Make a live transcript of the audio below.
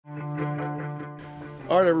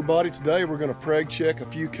All right, everybody, today we're going to preg check a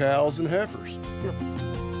few cows and heifers.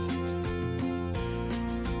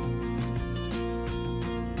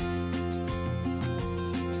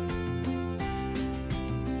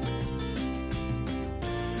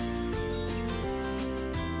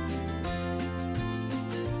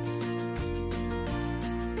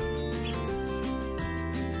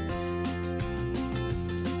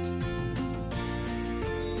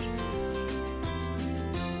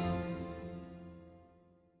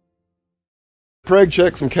 Preg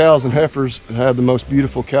check some cows and heifers. I have the most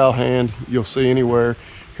beautiful cow hand you'll see anywhere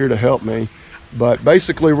here to help me. But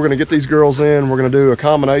basically, we're going to get these girls in. We're going to do a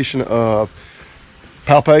combination of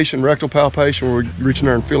palpation, rectal palpation, where we reach in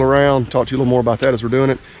there and feel around. Talk to you a little more about that as we're doing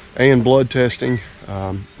it, and blood testing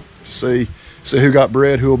to see who got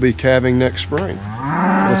bred, who will be calving next spring.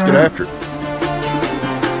 Let's get after it.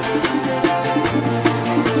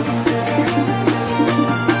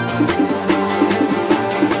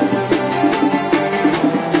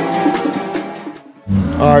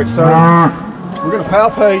 All right, so we're going to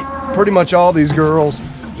palpate pretty much all these girls,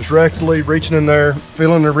 just rectally reaching in there,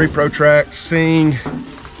 feeling their repro tract, seeing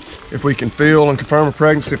if we can feel and confirm a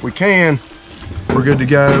pregnancy. If we can, we're good to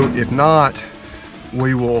go. If not,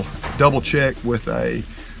 we will double check with a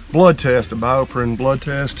blood test, a bioprin blood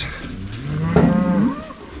test.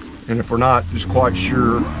 And if we're not just quite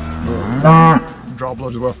sure, we'll draw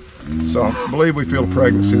blood as well. So I believe we feel a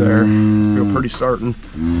pregnancy there. Feel pretty certain.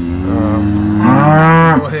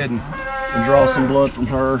 Go ahead and draw some blood from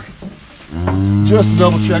her just to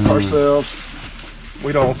double check ourselves.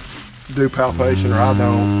 We don't do palpation, or I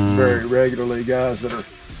don't, very regularly. Guys that are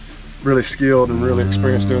really skilled and really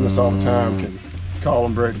experienced doing this all the time can call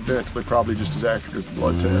them very definitively, probably just as accurate as the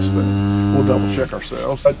blood test, but we'll double check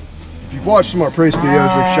ourselves. If you've watched some of our previous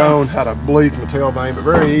videos, we've shown how to bleed from the tail vein, but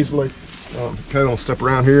very easily. Okay, I'll step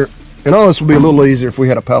around here. And all this would be a little easier if we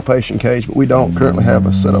had a palpation cage, but we don't currently have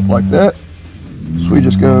a setup like that. So we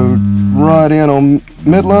just go right in on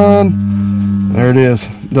midline. There it is.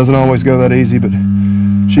 Doesn't always go that easy, but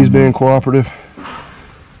she's being cooperative.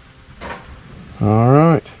 All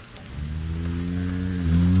right.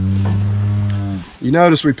 You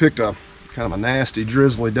notice we picked a kind of a nasty,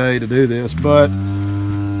 drizzly day to do this, but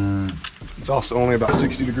it's also only about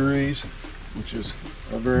 60 degrees, which is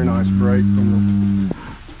a very nice break from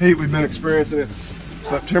the heat we've been experiencing. It's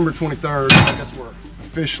September 23rd. I guess we're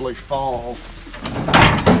officially fall.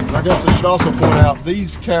 I guess I should also point out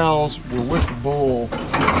these cows were with the bull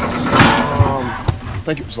I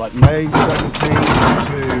think it was like May 17th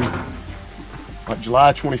to like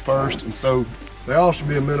July 21st, and so they all should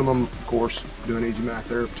be a minimum, of course, doing easy math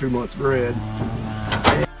there, 2 months bred.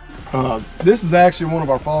 This is actually one of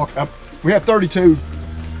our fall. We have 32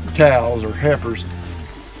 cows or heifers.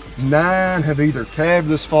 9 have either calved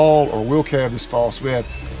this fall or will calve this fall, so we have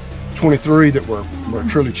 23 that we're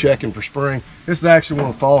truly checking for spring. This is actually one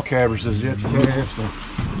of the fall calvers that's yet to calve, so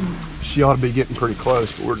she ought to be getting pretty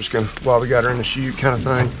close, but we're just gonna, while we got her in the chute kind of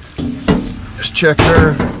thing, just check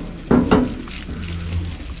her.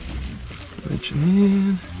 Reaching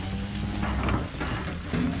in.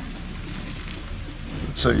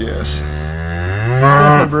 So yes,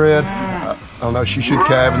 definitely bred. I don't know, she should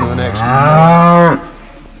calve in the next month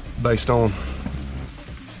based on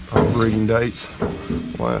our breeding dates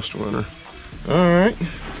last winter. All right,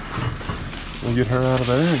 we'll get her out of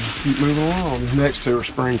there and keep moving along. The next two are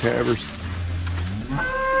spring calvers.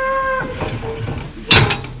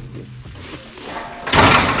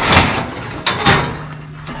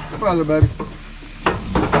 Come on there, baby.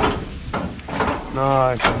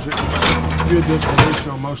 Nice. Good distribution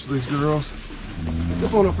on most of these girls.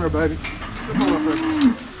 Step on up there, baby. Step on up there.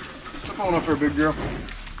 Step on up there, big girl.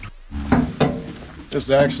 This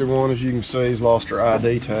is actually one, as you can see, has lost her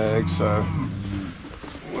ID tag, so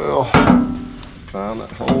we'll find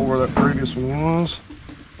that hole where that previous one was.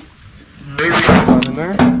 Right in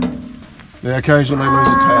there. Yeah, occasionally they lose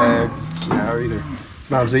a tag. You know, either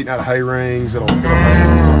sometimes eating out of hay rings, it'll pull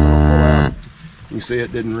out. You can see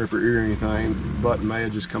it didn't rip her ear or anything. The button may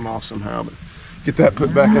have just come off somehow, but get that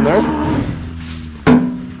put back in there.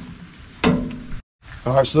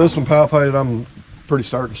 All right, so this one palpated, I'm pretty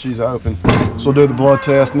certain she's open. So we'll do the blood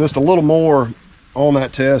test, and just a little more on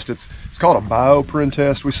that test. It's called a bioprin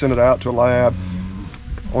test. We send it out to a lab.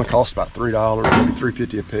 Only costs about $3, maybe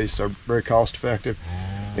 $3.50 a piece, so very cost effective.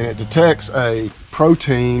 And it detects a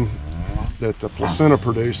protein that the placenta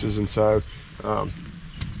produces, and so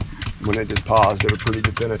when it did positive, a pretty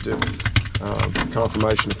definitive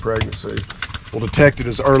confirmation of pregnancy. We'll detect it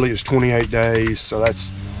as early as 28 days, so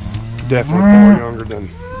that's definitely far younger than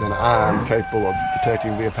I'm capable of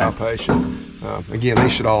detecting via palpation. Again,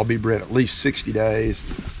 these should all be bred at least 60 days.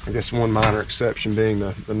 I guess one minor exception being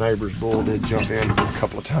the neighbor's bull did jump in a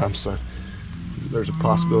couple of times, so there's a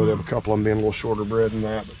possibility of a couple of them being a little shorter bred than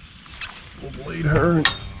that. But we'll bleed her and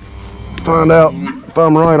find out if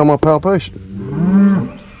I'm right on my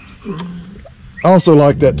palpation. I also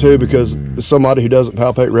like that too, because as somebody who doesn't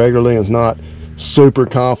palpate regularly and is not super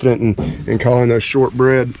confident in calling those short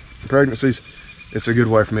bred pregnancies, it's a good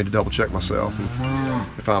way for me to double check myself.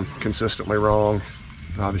 And if I'm consistently wrong,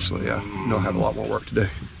 obviously I know I have a lot more work to do.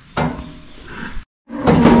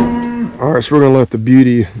 All right, so we're gonna let the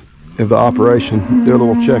beauty of the operation do a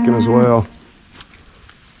little checking as well.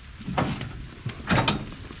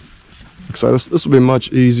 So this will be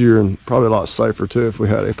much easier and probably a lot safer too if we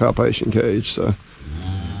had a palpation cage. So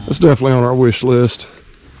that's definitely on our wish list,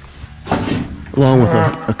 along with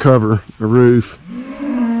a cover, a roof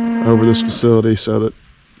over this facility, so that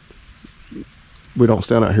we don't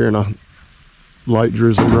stand out here in a light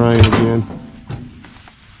drizzling rain again.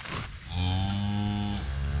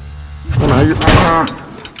 Oh,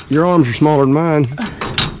 no, your arms are smaller than mine.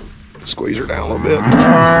 Squeeze her down a little bit.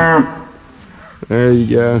 There you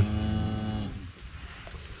go.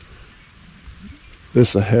 This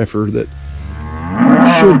is a heifer that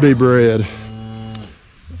should be bred.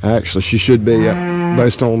 Actually, she should be,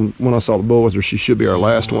 based on when I saw the bull with her, she should be our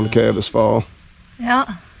last one to calve this fall.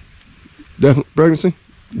 Yeah. Definite pregnancy?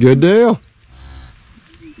 Good deal.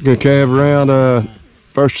 Gonna calve around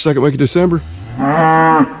first or second week of December?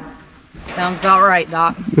 Sounds about right,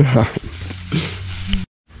 Doc.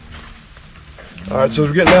 All right, so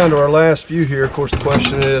we're getting down to our last few here. Of course, the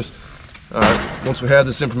question is, once we have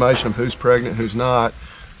this information of who's pregnant, who's not,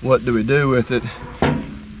 what do we do with it?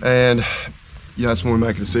 And yeah, that's when we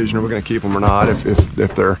make a decision, are we going to keep them or not.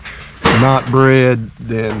 If they're not bred,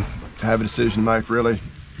 then have a decision to make. Really,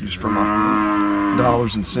 just from a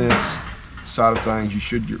dollars and cents side of things, you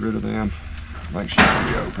should get rid of them. Make sure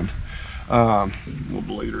they be open. We'll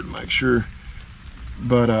bleed her to make sure.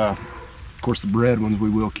 But of course, the bred ones we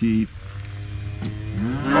will keep.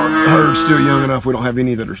 Our herd's still young enough. We don't have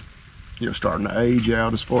any that are, starting to age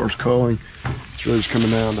out as far as culling. It's really just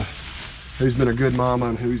coming down to who's been a good mama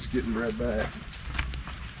and who's getting bred back.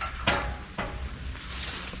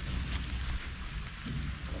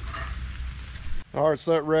 All right,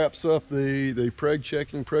 so that wraps up the preg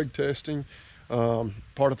checking, preg testing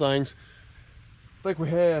part of things. I think we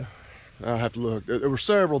had, I'll have to look, there were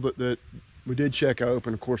several that we did check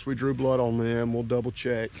open. Of course, we drew blood on them. We'll double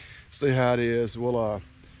check, see how it is. We'll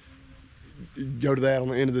go to that on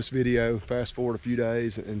the end of this video, fast forward a few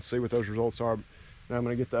days and see what those results are. Now I'm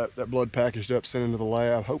gonna get that blood packaged up, sent into the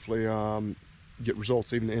lab, hopefully get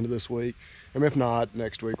results even the end of this week. And if not,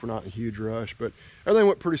 next week. We're not in a huge rush, but everything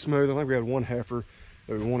went pretty smooth. I think we had one heifer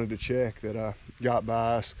that we wanted to check that got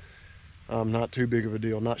by us. Not too big of a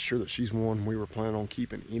deal. Not sure that she's one we were planning on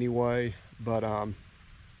keeping anyway, but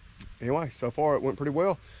anyway, so far it went pretty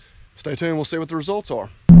well. Stay tuned, we'll see what the results are.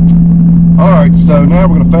 All right, so now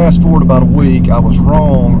we're gonna fast forward about a week. I was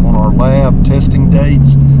wrong on our lab testing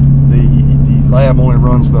dates. The lab only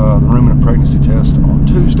runs the ruminant pregnancy test on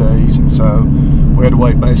Tuesdays, and so we had to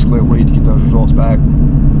wait basically a week to get those results back.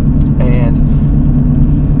 And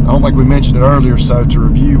I don't think we mentioned it earlier, so to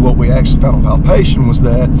review what we actually found on palpation was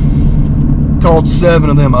that called 7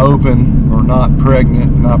 of them open or not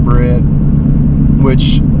pregnant, not bred,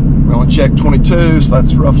 which we only checked 22, so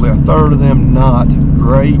that's roughly a third of them not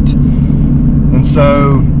great. And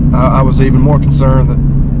so I was even more concerned that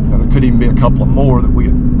there could even be a couple of more that we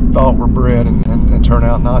had thought were bred and turned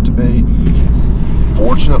out not to be.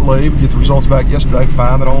 Fortunately, we get the results back yesterday,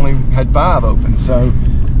 find that only had 5 open. So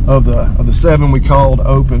of the 7 we called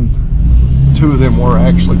open, 2 of them were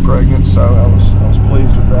actually pregnant, so I was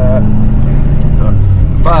pleased with that.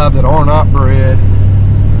 The 5 that are not bred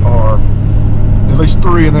are, at least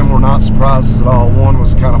 3 of them were not surprises at all. One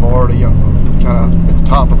was kind of already kind of at the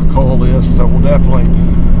top of the cull list, so we'll definitely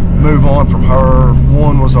move on from her.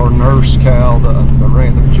 One was our nurse cow, the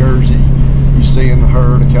random Jersey you see in the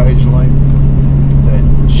herd occasionally, that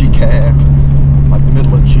she calved like the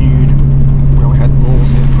middle of June, and we only had the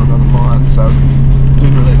bulls in for another month, so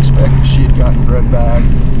didn't really expect that she had gotten bred back.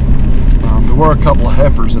 There were a couple of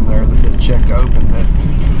heifers in there that checked open that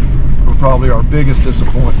were probably our biggest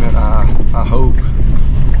disappointment. I hope,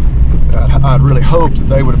 I'd really hoped that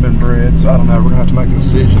they would have been bred, so I don't know, we're gonna have to make a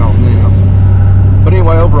decision on them. But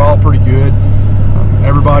anyway, overall pretty good.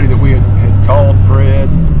 Everybody that we had called bred,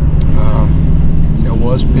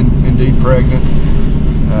 was indeed pregnant.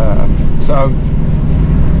 So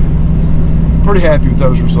pretty happy with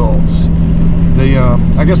those results.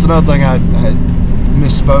 I guess another thing I had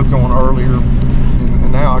misspoke on earlier in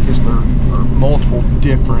and now I guess there are multiple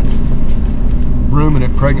different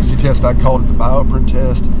ruminant pregnancy tests. I called it the bioprint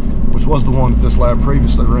test, which was the one that this lab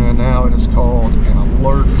previously ran. Now it is called an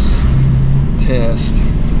alertus test,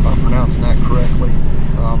 if I'm pronouncing that correctly.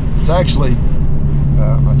 It's actually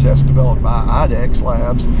a test developed by IDEX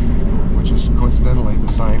Labs, which is coincidentally the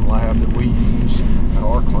same lab that we use at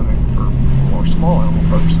our clinic for more small animal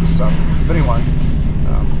purposes. So, but anyway,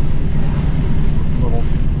 little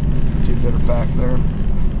tidbit of fact there.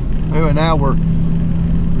 Anyway, now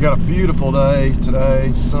we got a beautiful day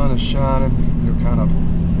today. Sun is shining. You're kind of,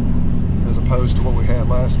 as opposed to what we had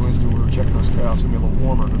last Wednesday, we were checking those cows. It's gonna be a little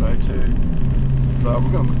warmer today too. But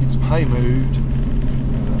we're gonna get some hay moved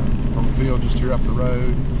from the field just here up the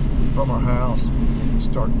road from our house.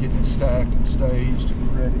 Start getting it stacked and staged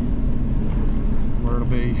and ready, where it'll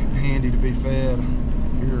be handy to be fed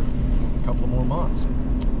here in a couple of more months.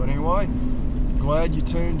 But anyway, glad you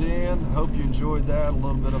tuned in. Hope you enjoyed that. A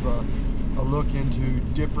little bit of a look into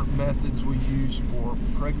different methods we use for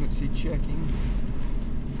pregnancy checking.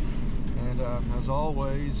 And as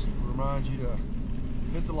always, remind you to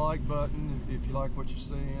hit the like button if you like what you're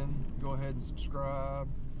seeing. Go ahead and subscribe.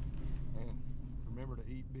 And remember to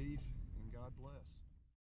eat beef, and God bless.